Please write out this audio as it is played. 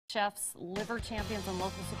Chefs, liver champions, and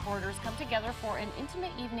local supporters come together for an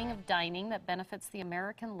intimate evening of dining that benefits the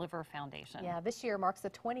American Liver Foundation. Yeah, this year marks the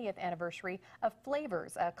 20th anniversary of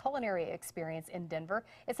Flavors, a culinary experience in Denver.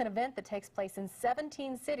 It's an event that takes place in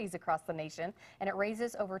 17 cities across the nation, and it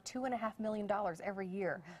raises over $2.5 million every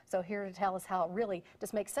year. So here to tell us how it really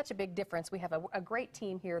just makes such a big difference, we have a great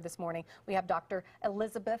team here this morning. We have Dr.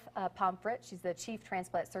 Elizabeth Pomfret. She's the Chief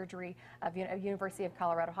Transplant Surgery of University of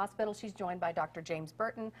Colorado Hospital. She's joined by Dr. James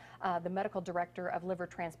Burton, the Medical Director of Liver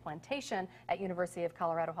Transplantation at University of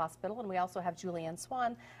Colorado Hospital. And we also have Julianne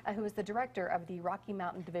Swan, who is the Director of the Rocky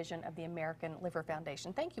Mountain Division of the American Liver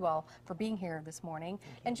Foundation. Thank you all for being here this morning.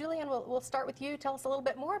 And Julianne, we'll start with you. Tell us a little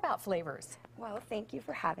bit more about Flavors. Well, thank you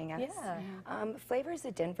for having us. Yeah. Flavors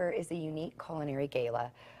of Denver is a unique culinary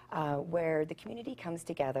gala where the community comes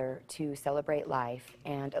together to celebrate life,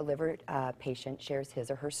 and a liver patient shares his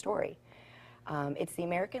or her story. It's the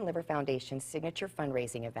American Liver Foundation's signature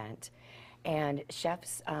fundraising event, and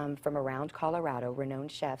chefs from around Colorado,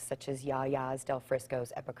 renowned chefs such as Yaya's, Del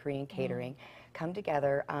Frisco's, Epicurean Catering, come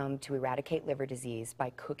together to eradicate liver disease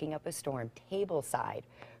by cooking up a storm tableside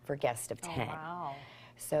for guests of 10. Oh, wow.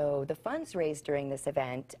 So the funds raised during this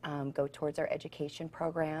event go towards our education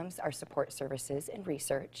programs, our support services, and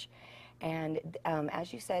research. And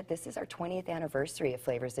as you said, this is our 20th anniversary of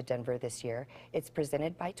Flavors of Denver this year. It's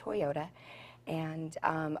presented by Toyota. And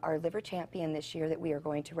our liver champion this year that we are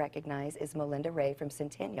going to recognize is Melinda Ray from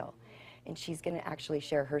Centennial. And she's going to actually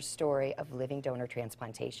share her story of living donor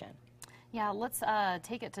transplantation. Yeah, let's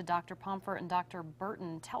take it to Dr. Pomfret and Dr.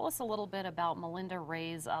 Burton. Tell us a little bit about Melinda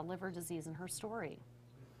Ray's liver disease and her story.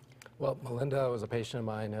 Well, Melinda was a patient of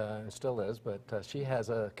mine, and still is, but she has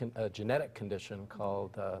a genetic condition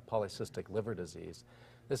called polycystic liver disease.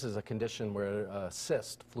 This is a condition where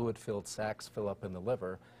cysts, fluid-filled sacs, fill up in the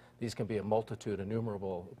liver. These can be a multitude,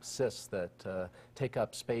 innumerable cysts that take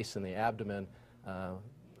up space in the abdomen.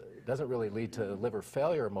 It doesn't really lead to liver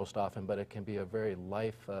failure most often, but it can be a very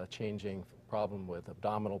life-changing problem with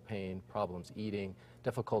abdominal pain, problems eating,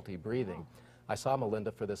 difficulty breathing. I saw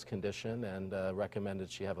Melinda for this condition and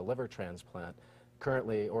recommended she have a liver transplant.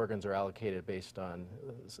 Currently, organs are allocated based on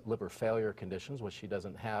liver failure conditions, which she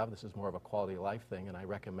doesn't have. This is more of a quality of life thing, and I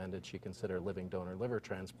recommended she consider a living donor liver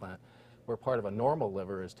transplant, where part of a normal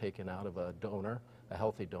liver is taken out of a donor, a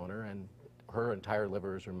healthy donor, and her entire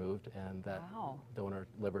liver is removed, and that donor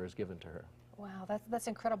liver is given to her. Wow, that's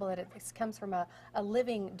incredible that it comes from a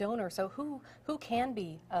living donor. So who can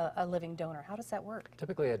be a living donor? How does that work?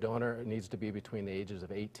 Typically, a donor needs to be between the ages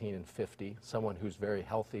of 18 and 50, someone who's very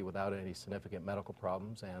healthy without any significant medical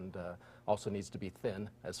problems, and also needs to be thin,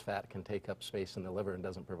 as fat can take up space in the liver and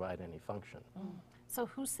doesn't provide any function. So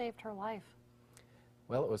who saved her life?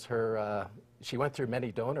 Well, it was her. She went through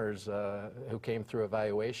many donors who came through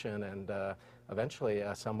evaluation, and eventually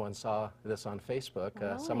someone saw this on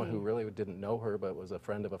Facebook, someone who really didn't know her but was a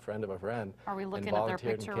friend of a friend of a friend. Are we looking at their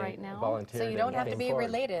picture right now? So you don't have to be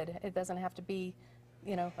related. It doesn't have to be,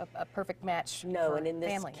 you know, a perfect match. No, and in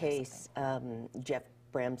this case, Jeff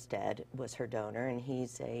Bramstead was her donor, and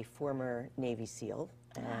he's a former Navy SEAL,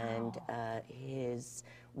 and his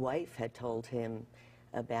wife had told him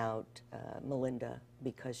about Melinda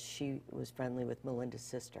because she was friendly with Melinda's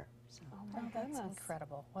sister. So. Oh, that's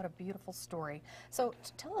incredible. What a beautiful story. So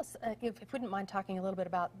tell us, if you wouldn't mind talking a little bit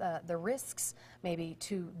about the risks maybe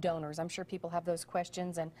to donors. I'm sure people have those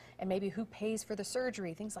questions, and maybe who pays for the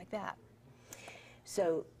surgery, things like that.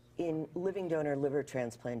 So in living donor liver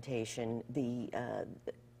transplantation,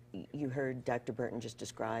 you heard Dr. Burton just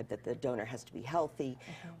describe that the donor has to be healthy.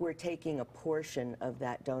 We're taking a portion of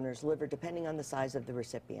that donor's liver depending on the size of the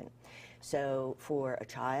recipient. So for a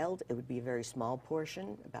child, it would be a very small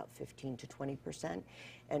portion, about 15 to 20%,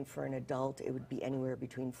 and for an adult, it would be anywhere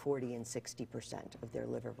between 40 and 60% of their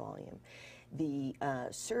liver volume. The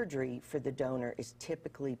surgery for the donor is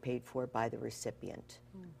typically paid for by the recipient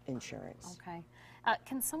insurance. Okay.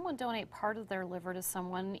 Can someone donate part of their liver to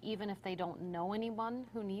someone even if they don't know anyone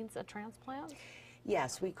who needs a transplant?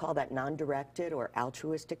 Yes, we call that non-directed or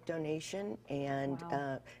altruistic donation, and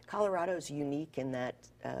Colorado is unique in that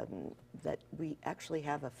that we actually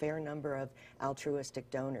have a fair number of altruistic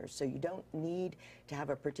donors. So you don't need to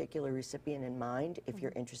have a particular recipient in mind if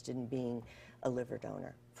you're interested in being a liver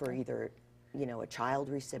donor for either, you know, a child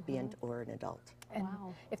recipient or an adult. And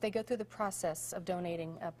if they go through the process of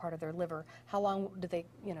donating a part of their liver, how long do they,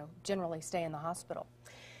 you know, generally stay in the hospital?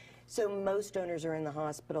 So most donors are in the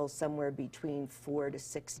hospital somewhere between 4 to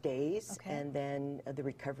 6 days, Okay. and then the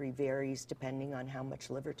recovery varies depending on how much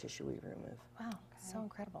liver tissue we remove. Wow, so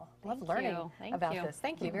incredible. Love Thank learning you. Thank about you. this.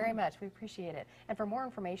 Thank you very much. We appreciate it. And for more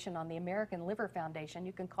information on the American Liver Foundation,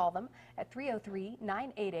 you can call them at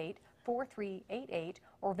 303-988-4388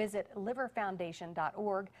 or visit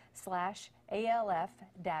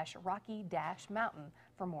liverfoundation.org/ALF-Rocky-Mountain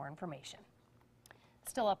for more information.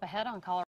 Still up ahead on Colorado.